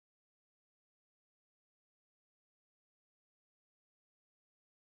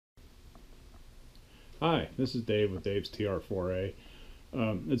Hi, this is Dave with Dave's TR4A.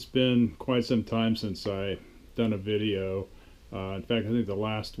 It's been quite some time since I done a video. In fact, I think the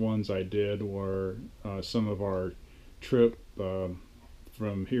last ones I did were some of our trip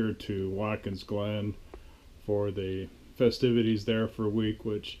from here to Watkins Glen for the festivities there for a week,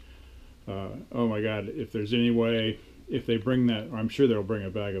 which, oh my God, if there's any way, if they bring that, I'm sure they'll bring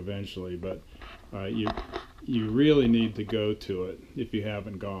it back eventually, but you really need to go to it if you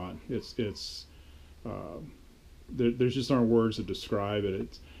haven't gone. Uh, there's just aren't words to describe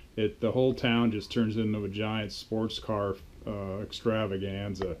it. The whole town just turns into a giant sports car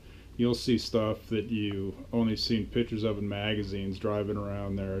extravaganza. You'll see stuff that you only seen pictures of in magazines driving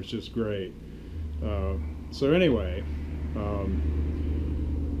around there. It's just great. So anyway,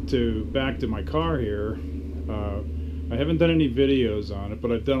 back to my car here. I haven't done any videos on it,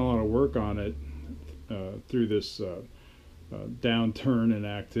 but I've done a lot of work on it through this downturn in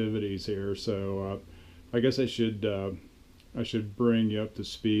activities here. So I guess I should bring you up to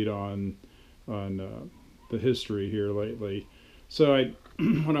speed on the history here lately. So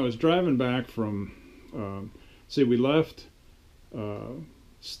when I was driving back from see, we left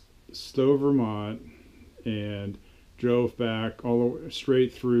Stowe, Vermont, and drove back all the way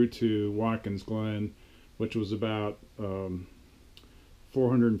straight through to Watkins Glen, which was about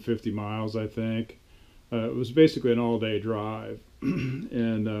 450 miles, I think. It was basically an all-day drive,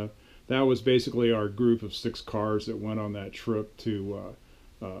 and that was basically our group of 6 cars that went on that trip to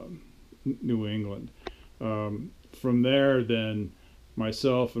New England. From there, then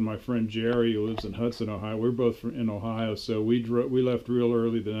myself and my friend Jerry, who lives in Hudson, Ohio, we're both in Ohio, so we left real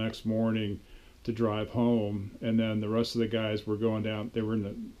early the next morning to drive home, and then the rest of the guys were going down. They were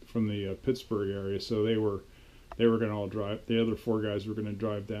from the Pittsburgh area, so they were going to all drive. The other 4 guys were going to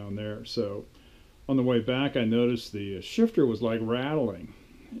drive down there. So on the way back, I noticed the shifter was like rattling,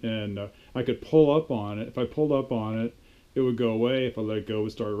 and I could pull up on it. If I pulled up on it, it would go away. If I let go, it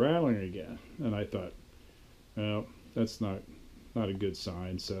would start rattling again. And I thought, well, that's not a good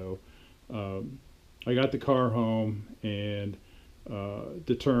sign. So I got the car home and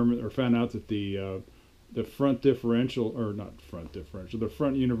found out that the front differential, or not front differential, the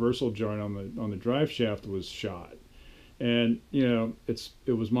front universal joint on the drive shaft was shot. And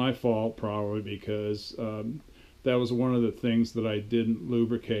it was my fault probably, because that was one of the things that I didn't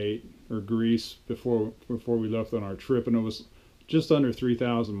lubricate or grease before we left on our trip, and it was just under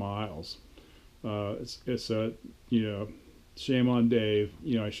 3,000 miles. It's a shame on Dave.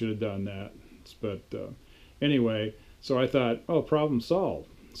 I should have done that. But anyway, so I thought, oh, problem solved.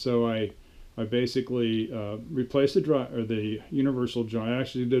 So I basically replaced the universal joint. I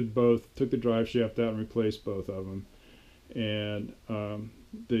actually did both. Took the drive shaft out and replaced both of them, and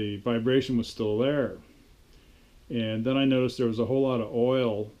the vibration was still there. And then I noticed there was a whole lot of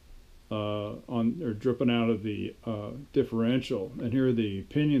oil dripping out of the differential, and here the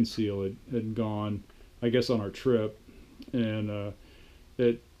pinion seal had gone, I guess, on our trip, and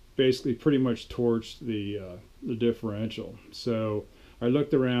it basically pretty much torched the differential. So I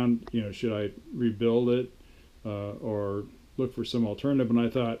looked around, should I rebuild it or look for some alternative? And I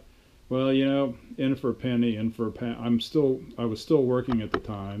thought, well, in for a penny, in for a pound. I was still working at the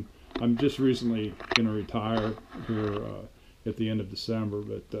time. I'm just recently going to retire here at the end of December,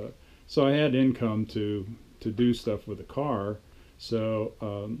 but so I had income to do stuff with the car. So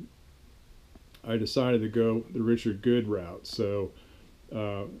I decided to go the Richard Good route. So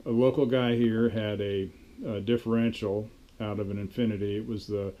a local guy here had a differential out of an Infinity. It was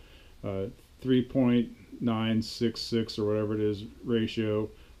the 3.966 or whatever it is ratio,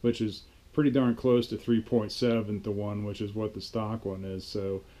 which is pretty darn close to 3.7 to 1, which is what the stock one is.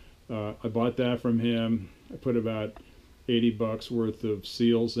 So I bought that from him. I put about $80 worth of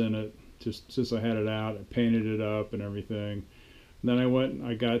seals in it, just since I had it out. I painted it up and everything. And then I went and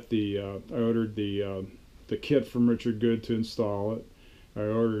I got I ordered the kit from Richard Good to install it. I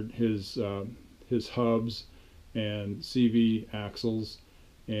ordered his hubs and CV axles,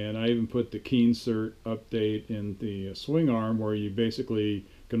 and I even put the Keensert update in the swing arm, where you basically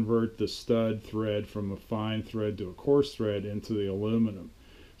convert the stud thread from a fine thread to a coarse thread into the aluminum.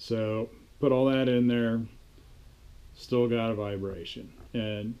 So put all that in there, still got a vibration,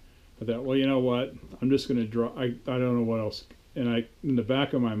 and I thought, well, you know what? I'm just going to draw. I don't know what else. And in the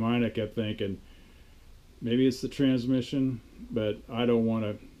back of my mind, I kept thinking, maybe it's the transmission, but I don't want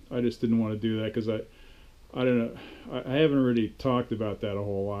to. I just didn't want to do that, because I don't know. I haven't really talked about that a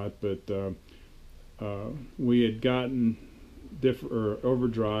whole lot, but we had gotten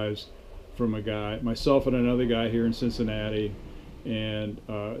overdrives from a guy, myself and another guy here in Cincinnati, and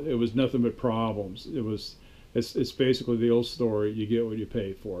it was nothing but problems. It was it's basically the old story. You get what you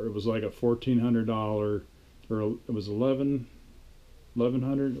pay for. It was like a $1,400, or it was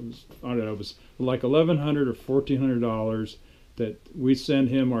 1,100. It was, I don't know. It was like 1,100 or $1,400 that we send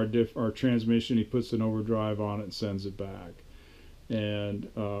him our transmission. He puts an overdrive on it and sends it back. And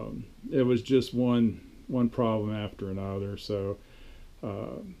it was just one problem after another. So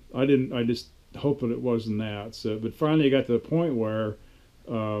I just hoped that it wasn't that. So, but finally, I got to the point where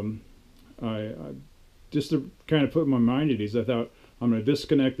I just to kind of put my mind at ease, I thought, I'm going to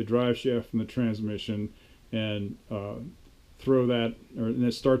disconnect the drive shaft from the transmission and throw that, and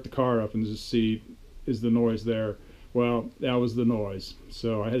then start the car up and just see, is the noise there? Well, that was the noise.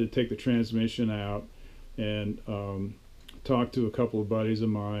 So I had to take the transmission out and talk to a couple of buddies of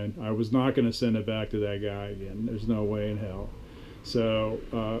mine. I was not going to send it back to that guy again. There's no way in hell. So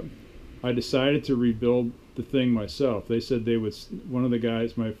I decided to rebuild the thing myself. They said they would. One of the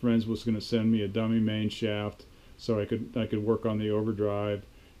guys, my friends, was going to send me a dummy main shaft so I could work on the overdrive.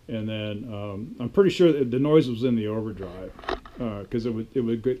 And then I'm pretty sure that the noise was in the overdrive because it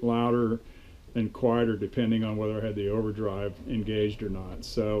would get louder and quieter depending on whether I had the overdrive engaged or not.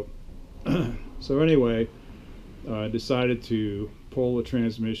 So anyway, I decided to pull the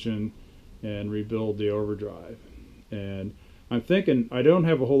transmission and rebuild the overdrive. And I'm thinking, I don't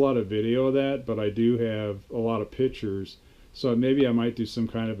have a whole lot of video of that, but I do have a lot of pictures. So maybe I might do some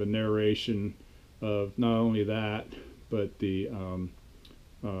kind of a narration of not only that, but the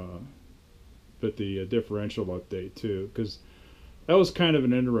differential update too, because that was kind of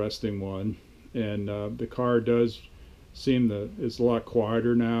an interesting one. And the car does seem it's a lot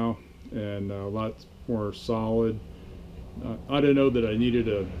quieter now and a lot more solid. I didn't know that I needed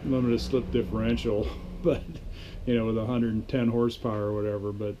a limited slip differential, but you know, with 110 horsepower or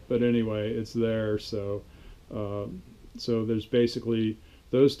whatever. But anyway, it's there. So so there's basically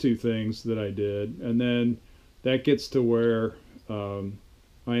those two things that I did, and then that gets to where I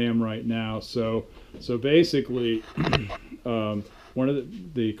am right now. So basically, one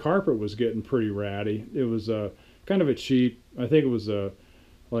of the carpet was getting pretty ratty. It was kind of a cheap. I think it was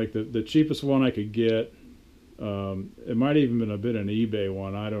like the cheapest one I could get. It might even been a bit an eBay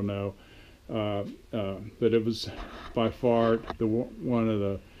one. I don't know. But it was by far one of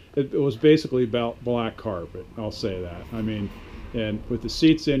the. It was basically about black carpet. I'll say that. I mean, and with the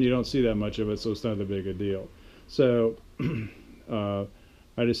seats in, you don't see that much of it, so it's not that big a deal. So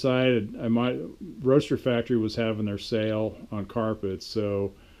I decided Roadster Factory was having their sale on carpets,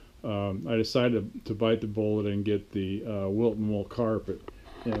 so I decided to bite the bullet and get the Wilton wool carpet.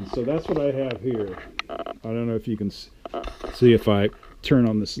 And so that's what I have here. I don't know if you can see if I turn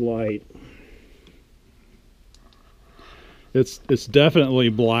on this light. It's definitely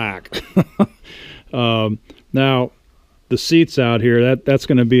black. Now the seats out here, that's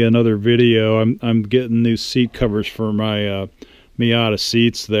going to be another video. I'm getting new seat covers for my Miata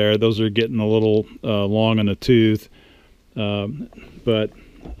seats there. Those are getting a little long in the tooth. But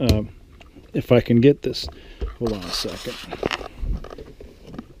if I can get this, hold on a second.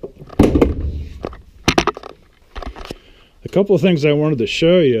 A couple of things I wanted to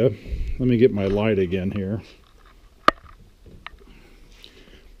show you. Let me get my light again here.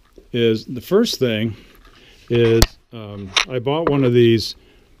 Is the first thing is I bought one of these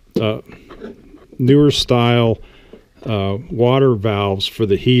newer style water valves for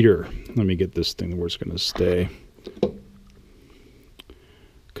the heater. Let me get this thing where it's going to stay.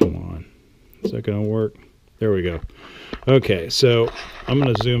 Come on. Is that going to work? There we go. Okay, so I'm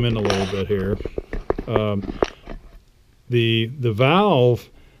going to zoom in a little bit here. The valve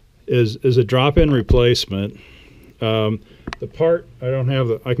is a drop-in replacement. The part, I don't have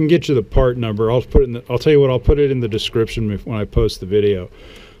the, I can get you the part number. I'll put it in I'll tell you what, I'll put it in the description when I post the video.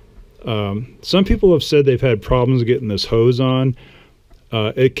 Some people have said they've had problems getting this hose on.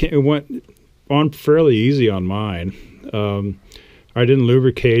 It went on fairly easy on mine. I didn't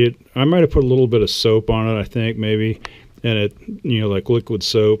lubricate it. I might have put a little bit of soap on it, I think, maybe, and it, you know, like liquid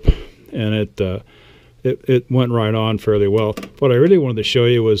soap, and it went right on fairly well. What I really wanted to show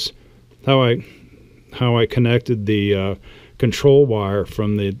you was how I connected the control wire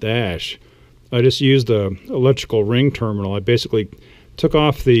from the dash. I just used the electrical ring terminal. I basically took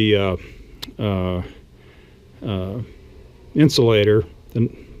off the insulator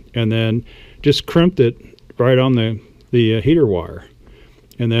and then just crimped it right on the heater wire.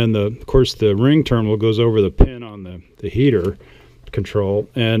 And then of course the ring terminal goes over the pin on the heater control,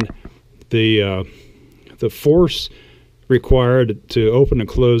 and the force required to open and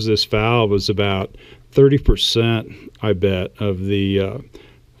close this valve is about 30%, I bet, of the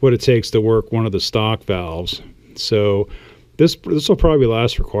what it takes to work one of the stock valves. So this will probably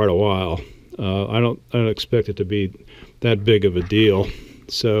last for quite a while. I don't expect it to be that big of a deal.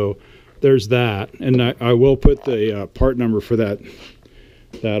 So there's that, and I will put the part number for that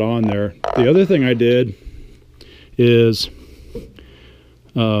on there. The other thing I did is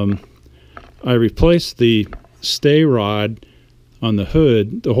I replaced the stay rod on the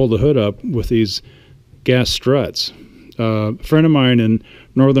hood to hold the hood up with these gas struts. A friend of mine in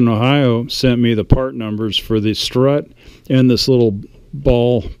Northern Ohio sent me the part numbers for the strut and this little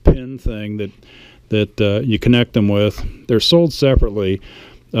ball pin thing that you connect them with. They're sold separately.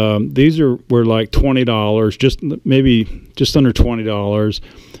 These were like $20, maybe just under $20,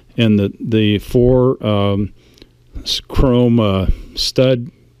 and the four chrome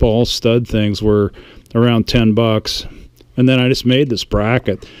ball stud things were around $10. And then I just made this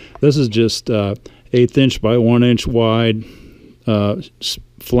bracket. This is just 1/8 inch by 1 inch wide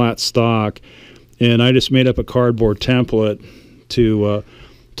flat stock, and I just made up a cardboard template to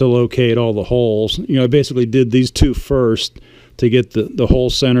locate all the holes. I basically did these two first to get the hole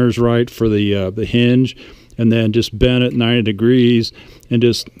centers right for the hinge, and then just bent it 90 degrees and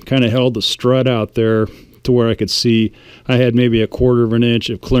just kind of held the strut out there to where I could see. I had maybe 1/4 of an inch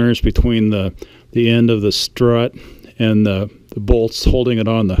of clearance between the end of the strut and the bolts holding it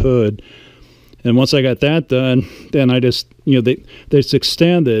on the hood. And once I got that done, then I just, it's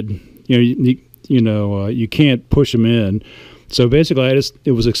extended. You can't push them in. So basically,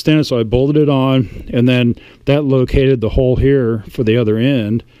 it was extended, so I bolted it on, and then that located the hole here for the other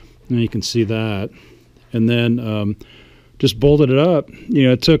end, and you can see that. And then just bolted it up.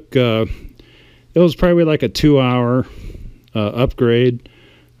 It took, it was probably like a 2-hour upgrade.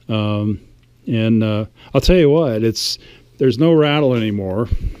 And I'll tell you what, there's no rattle anymore.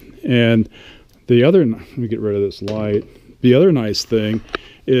 And let me get rid of this light. The other nice thing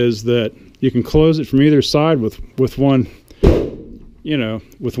is that you can close it from either side with one,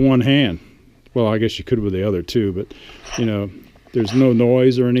 with one hand. Well, I guess you could with the other too, but there's no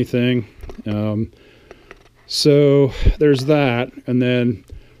noise or anything. So there's that. And then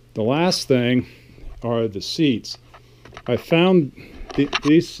the last thing are the seats. I found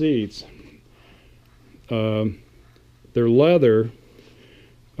these seats. They're leather.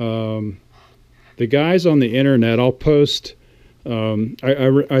 The guys on the internet, I'll post.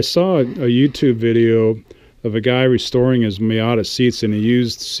 I saw a YouTube video of a guy restoring his Miata seats, and he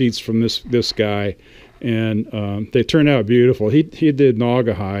used seats from this guy, and they turned out beautiful. He did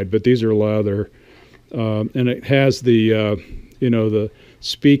naugahyde, but these are leather, and it has the the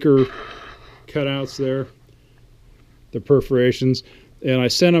speaker cutouts there, the perforations. And I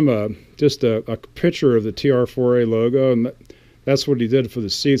sent him just a picture of the TR4A logo, and that's what he did for the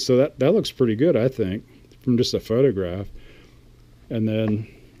seats. So that looks pretty good, I think, from just a photograph. And then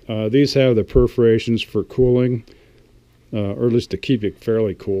these have the perforations for cooling, or at least to keep it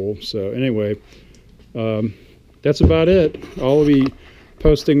fairly cool. So anyway, that's about it. I'll be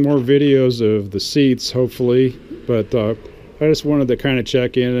posting more videos of the seats, hopefully. But I just wanted to kind of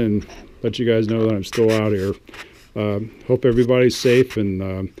check in and let you guys know that I'm still out here. Hope everybody's safe,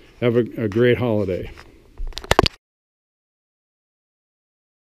 and have a great holiday.